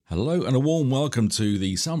Hello and a warm welcome to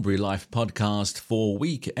the SunburyLife podcast for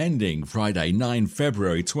week ending Friday 9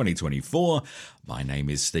 February 2024. My name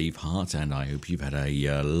is Steve Hart and I hope you've had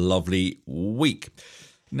a lovely week.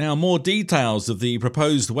 Now, more details of the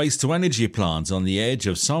proposed waste-to-energy plant on the edge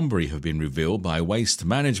of Sunbury have been revealed by waste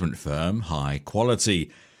management firm High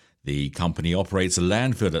Quality. The company operates a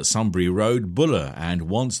landfill at Sunbury Road, Buller, and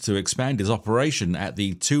wants to expand its operation at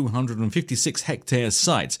the 256-hectare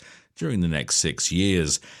site during the next 6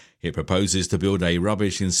 years. It proposes to build a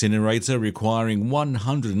rubbish incinerator requiring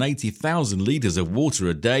 180,000 litres of water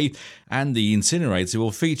a day, and the incinerator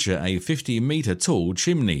will feature a 50-metre tall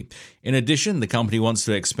chimney. In addition, the company wants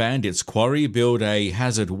to expand its quarry, build a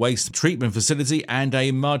hazard waste treatment facility and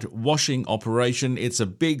a mud washing operation. It's a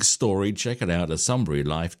big story. Check it out at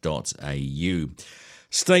SunburyLife.au.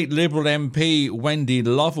 State Liberal MP Wendy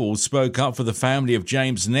Lovell spoke up for the family of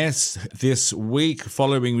James Ness this week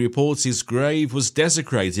following reports his grave was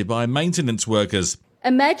desecrated by maintenance workers.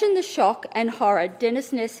 Imagine the shock and horror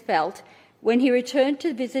Dennis Ness felt when he returned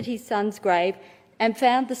to visit his son's grave and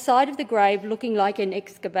found the side of the grave looking like an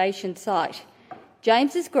excavation site.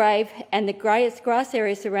 James's grave and the grass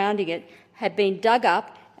area surrounding it had been dug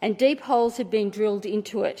up and deep holes had been drilled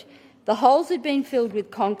into it. The holes had been filled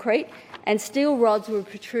with concrete and steel rods were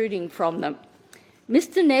protruding from them.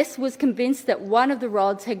 Mr. Ness was convinced that one of the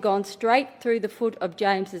rods had gone straight through the foot of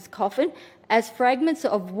James's coffin, as fragments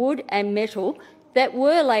of wood and metal that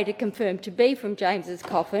were later confirmed to be from James's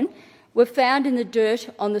coffin were found in the dirt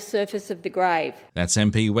on the surface of the grave. That's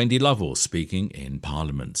MP Wendy Lovell speaking in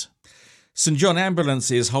Parliament. St John Ambulance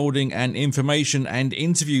is holding an information and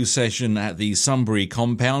interview session at the Sunbury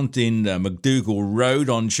compound in McDougall Road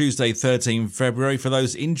on Tuesday 13 February for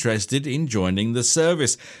those interested in joining the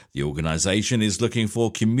service. The organisation is looking for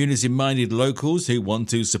community-minded locals who want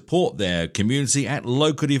to support their community at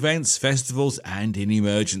local events, festivals and in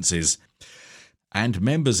emergencies. And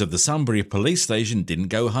members of the Sunbury Police Station didn't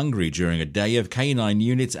go hungry during a day of canine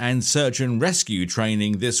unit and search and rescue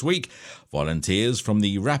training this week. Volunteers from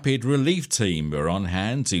the Rapid Relief Team were on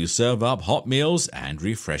hand to serve up hot meals and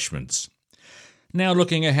refreshments. Now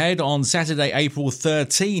looking ahead, on Saturday, April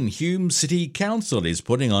 13, Hume City Council is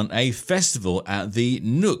putting on a festival at the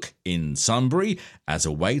Nook in Sunbury as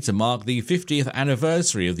a way to mark the 50th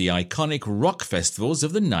anniversary of the iconic rock festivals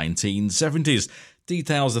of the 1970s.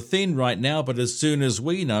 Details are thin right now, but as soon as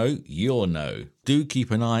we know, you'll know. Do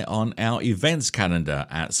keep an eye on our events calendar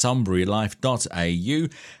at SunburyLife.au,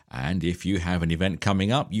 and if you have an event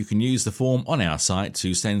coming up, you can use the form on our site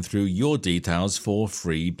to send through your details for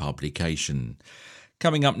free publication.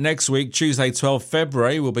 Coming up next week, Tuesday 12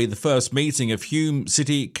 February, will be the first meeting of Hume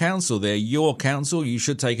City Council. They're your council. You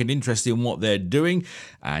should take an interest in what they're doing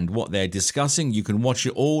and what they're discussing. You can watch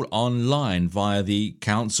it all online via the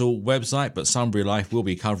council website, but Sunbury Life will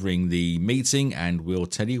be covering the meeting and we'll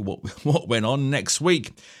tell you what went on next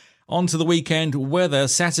week. On to the weekend weather.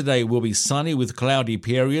 Saturday will be sunny with cloudy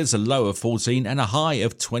periods, a low of 14 and a high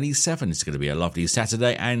of 27. It's going to be a lovely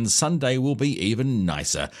Saturday, and Sunday will be even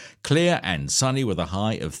nicer. Clear and sunny with a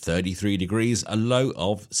high of 33 degrees, a low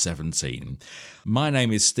of 17. My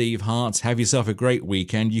name is Steve Hart. Have yourself a great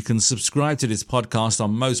weekend. You can subscribe to this podcast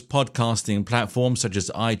on most podcasting platforms such as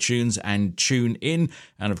iTunes and TuneIn.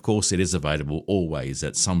 And of course, it is available always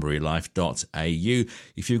at SunburyLife.au.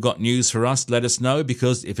 If you've got news for us, let us know,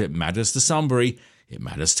 because if it matters to Sunbury, it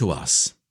matters to us.